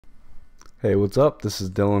Hey, what's up? This is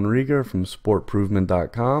Dylan Rieger from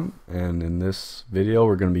SportProvement.com, and in this video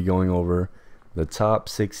we're going to be going over the top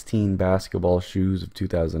 16 basketball shoes of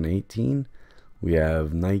 2018. We have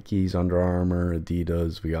Nikes, Under Armour,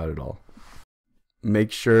 Adidas, we got it all.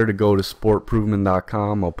 Make sure to go to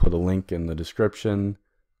SportProvement.com. I'll put a link in the description.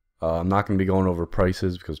 I'm not going to be going over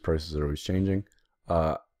prices because prices are always changing.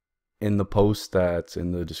 In the post that's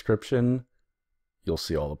in the description, you'll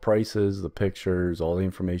see all the prices, the pictures, all the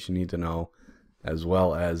information you need to know, as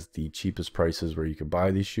well as the cheapest prices where you can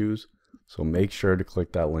buy these shoes. So make sure to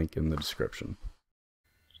click that link in the description.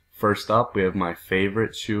 First up, we have my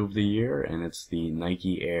favorite shoe of the year, and it's the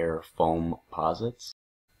Nike Air Foamposites.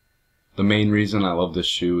 The main reason I love this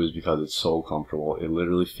shoe is because it's so comfortable. It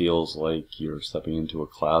literally feels like you're stepping into a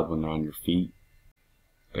cloud when they're on your feet.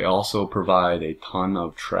 They also provide a ton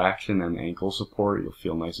of traction and ankle support. You'll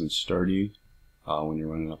feel nice and sturdy when you're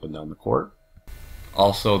running up and down the court.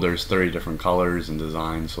 Also, there's 30 different colors and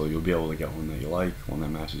designs, so you'll be able to get one that you like, one that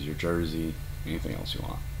matches your jersey, anything else you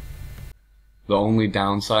want. The only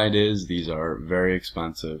downside is these are very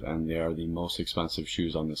expensive, and they are the most expensive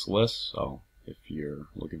shoes on this list, so if you're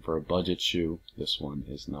looking for a budget shoe, this one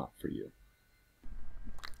is not for you.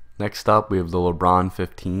 Next up, we have the LeBron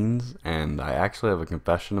 15s, and I actually have a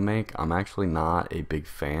confession to make. I'm actually not a big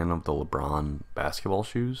fan of the LeBron basketball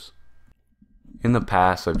shoes. In the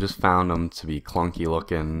past, I've just found them to be clunky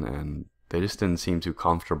looking, and they just didn't seem too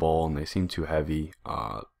comfortable, and they seem too heavy.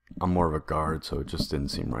 I'm more of a guard, so it just didn't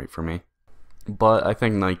seem right for me. But I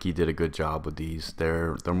think Nike did a good job with these.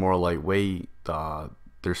 They're more lightweight.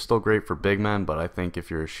 They're still great for big men, but I think if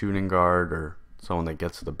you're a shooting guard or someone that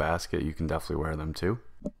gets to the basket, you can definitely wear them too.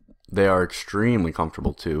 They are extremely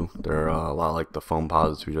comfortable too. They're a lot like the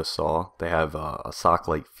Foamposites we just saw. They have a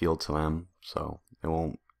sock-like feel to them, so it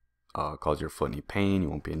won't cause your foot any pain. You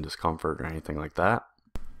won't be in discomfort or anything like that.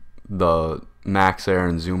 The Max Air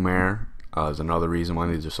and Zoom Air is another reason why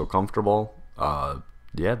these are so comfortable.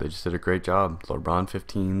 Yeah, they just did a great job. The LeBron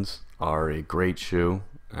 15s are a great shoe,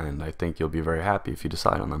 and I think you'll be very happy if you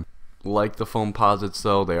decide on them. Like the Foamposites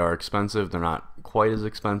though, they are expensive. They're not quite as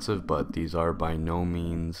expensive, but these are by no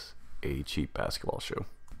means a cheap basketball shoe.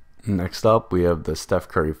 Next up, we have the Steph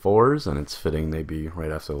Curry 4s, and it's fitting they be right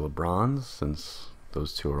after LeBron's since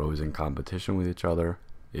those two are always in competition with each other.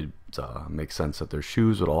 It makes sense that their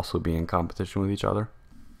shoes would also be in competition with each other.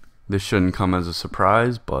 This shouldn't come as a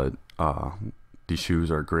surprise, but these shoes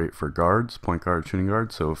are great for guards, point guard, shooting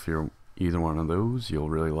guard, so if you're either one of those, you'll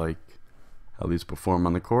really like how these perform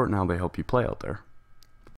on the court and how they help you play out there.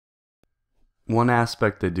 One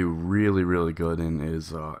aspect they do really good in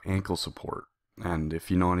is ankle support. And if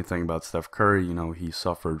you know anything about Steph Curry, you know he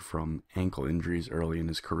suffered from ankle injuries early in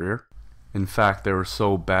his career. In fact, they were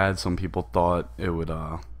so bad some people thought it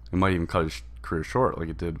might even cut his career short, like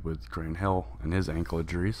it did with Grant Hill and his ankle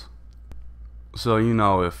injuries. So you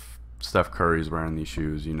know if Steph Curry's wearing these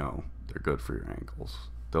shoes, you know they're good for your ankles.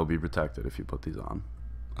 They'll be protected if you put these on.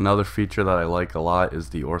 Another feature that I like a lot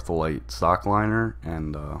is the Ortholite sock liner,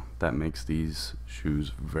 and that makes these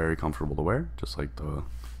shoes very comfortable to wear, just like the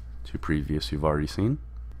two previous you've already seen.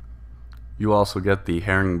 You also get the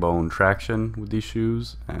herringbone traction with these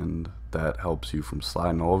shoes, and that helps you from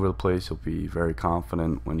sliding all over the place. You'll be very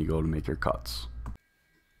confident when you go to make your cuts.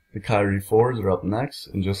 The Kyrie 4s are up next,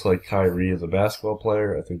 and just like Kyrie as a basketball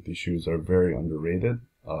player, I think these shoes are very underrated.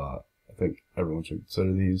 I think everyone should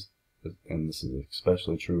consider these, and this is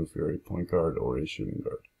especially true if you're a point guard or a shooting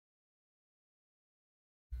guard.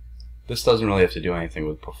 This doesn't really have to do anything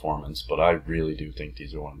with performance, but I really do think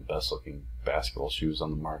these are one of the best looking basketball shoes on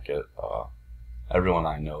the market. Everyone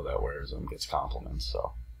I know that wears them gets compliments,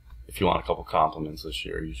 so if you want a couple compliments this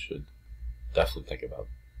year, you should definitely think about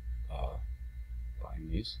buying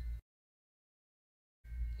these.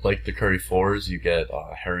 Like the Curry 4s, you get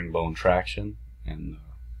herringbone traction, and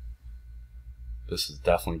this is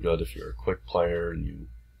definitely good if you're a quick player and you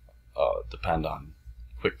depend on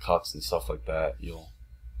quick cuts and stuff like that. You'll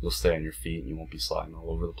stay on your feet and you won't be sliding all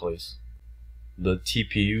over the place. The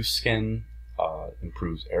TPU skin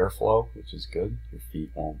improves airflow, which is good. Your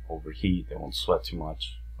feet won't overheat, they won't sweat too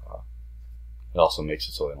much. It also makes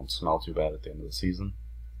it so they don't smell too bad at the end of the season.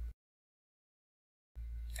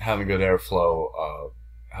 Having good airflow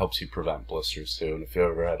helps you prevent blisters too, and if you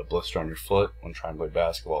ever had a blister on your foot when trying to play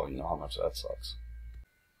basketball, you know how much that sucks.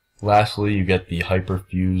 Lastly, you get the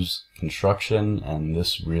Hyperfuse construction, and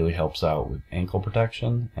this really helps out with ankle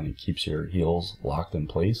protection, and it keeps your heels locked in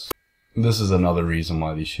place. This is another reason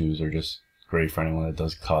why these shoes are just great for anyone that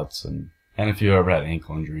does cuts, and if you ever had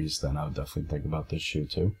ankle injuries, then I would definitely think about this shoe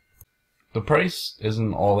too. The price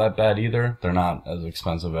isn't all that bad either. They're not as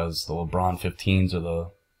expensive as the LeBron 15s or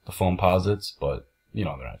the the Foamposites, but you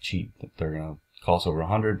know, they're not cheap. They're gonna cost over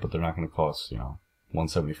 100, but they're not gonna cost, you know,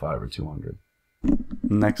 175 or 200.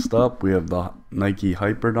 Next up, we have the Nike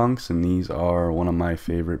Hyperdunks, and these are one of my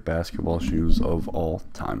favorite basketball shoes of all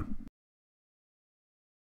time.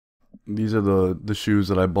 These are the shoes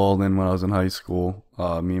that I balled in when I was in high school.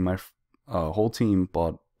 Me and my whole team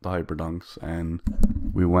bought the Hyperdunks, and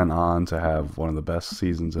we went on to have one of the best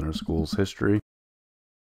seasons in our school's history.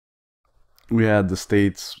 We had the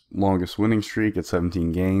state's longest winning streak at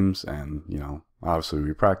 17 games, and, you know, obviously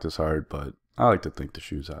we practiced hard, but I like to think the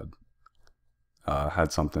shoes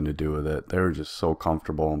had something to do with it. They were just so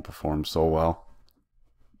comfortable and performed so well.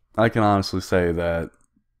 I can honestly say that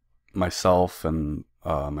myself and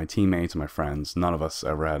my teammates and my friends, none of us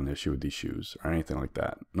ever had an issue with these shoes or anything like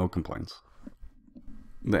that. No complaints.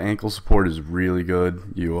 The ankle support is really good.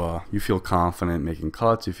 You feel confident making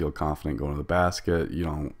cuts. You feel confident going to the basket. You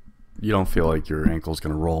don't feel like your ankle's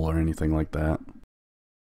gonna roll or anything like that.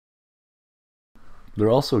 They're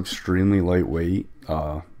also extremely lightweight.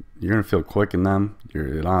 You're gonna feel quick in them.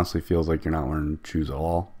 It honestly feels like you're not wearing shoes at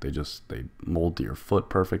all. They mold to your foot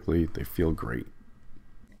perfectly. They feel great.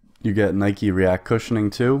 You get Nike React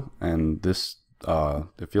cushioning too, and this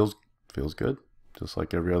it feels good, just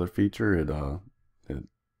like every other feature. It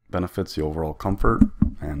benefits the overall comfort,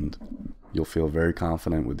 and you'll feel very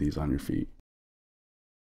confident with these on your feet.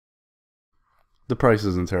 The price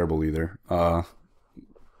isn't terrible either.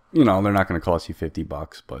 You know, they're not going to cost you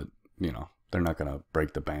 $50, but you know, they're not going to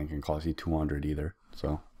break the bank and cost you $200 either.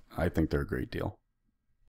 So I think they're a great deal.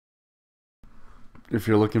 If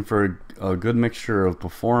you're looking for a good mixture of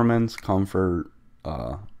performance, comfort,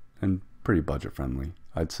 and pretty budget friendly,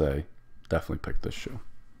 I'd say definitely pick this shoe.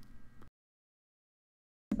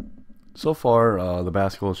 So far, the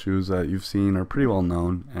basketball shoes that you've seen are pretty well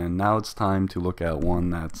known, and now it's time to look at one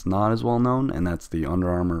that's not as well known, and that's the Under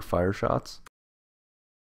Armour Fire Shots.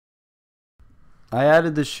 I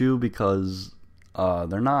added this shoe because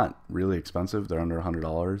they're not really expensive. They're under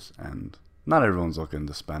 $100, and not everyone's looking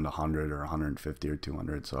to spend $100 or $150 or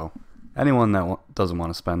 $200. So anyone that doesn't want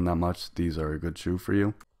to spend that much, these are a good shoe for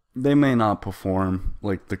you. They may not perform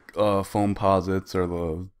like the Foamposites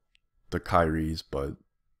or the Kyries, but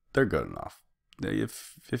they're good enough.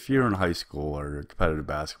 If you're in high school or a competitive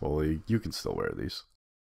basketball league, you can still wear these.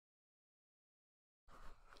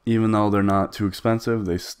 Even though they're not too expensive,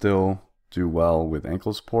 they still do well with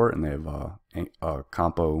ankle support, and they have a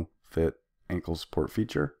compo fit ankle support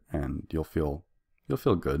feature, and you'll feel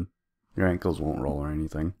good. Your ankles won't roll or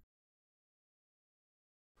anything.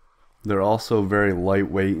 They're also very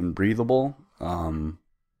lightweight and breathable,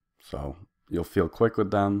 so you'll feel quick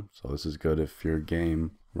with them. So this is good if your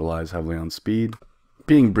game relies heavily on speed.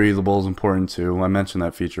 Being breathable is important too. I mentioned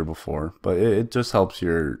that feature before, but it just helps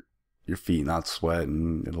your feet not sweat,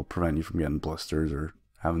 and it'll prevent you from getting blisters or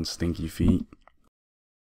having stinky feet.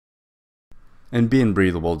 And being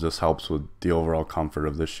breathable just helps with the overall comfort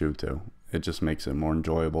of this shoe too. It just makes it more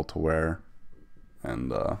enjoyable to wear,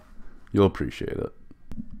 and you'll appreciate it.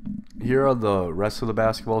 Here are the rest of the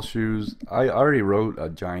basketball shoes. I already wrote a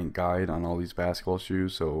giant guide on all these basketball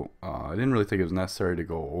shoes, so I didn't really think it was necessary to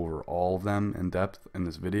go over all of them in depth in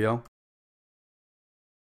this video.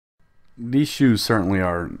 These shoes certainly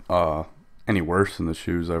aren't any worse than the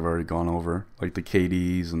shoes I've already gone over, like the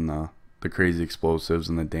KDs and the Crazy Explosives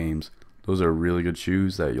and the Dames. Those are really good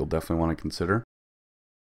shoes that you'll definitely want to consider.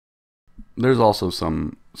 There's also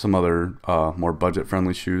some other more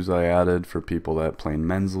budget-friendly shoes I added for people that play in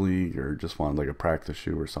men's league or just wanted like a practice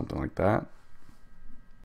shoe or something like that.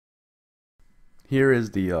 Here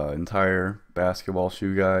is the entire basketball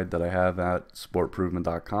shoe guide that I have at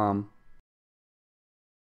sportprovement.com.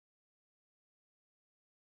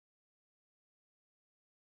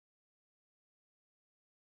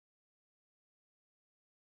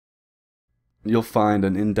 You'll find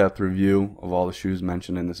an in-depth review of all the shoes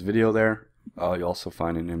mentioned in this video there. You'll also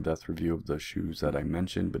find an in-depth review of the shoes that I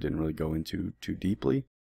mentioned but didn't really go into too deeply.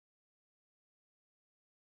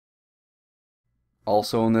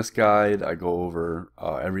 Also in this guide, I go over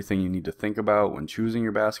everything you need to think about when choosing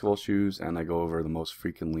your basketball shoes, and I go over the most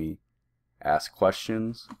frequently asked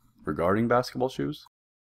questions regarding basketball shoes.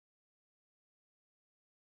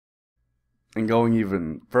 And going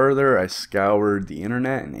even further, I scoured the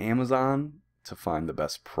internet and Amazon to find the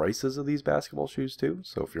best prices of these basketball shoes too.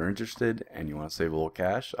 So if you're interested and you want to save a little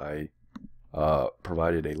cash, I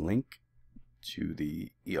provided a link to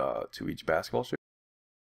each basketball shoe.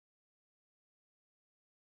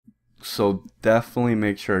 So definitely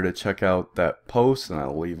make sure to check out that post, and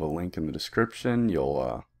I'll leave a link in the description.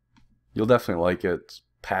 You'll definitely like it. It's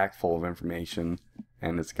packed full of information,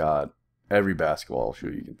 and it's got every basketball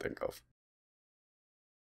shoe you can think of.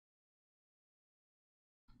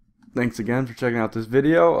 Thanks again for checking out this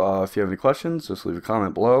video. If you have any questions, just leave a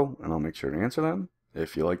comment below and I'll make sure to answer them.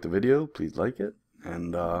 If you like the video, please like it,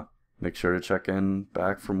 and make sure to check in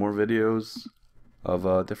back for more videos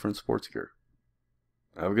of different sports gear.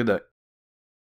 Have a good day.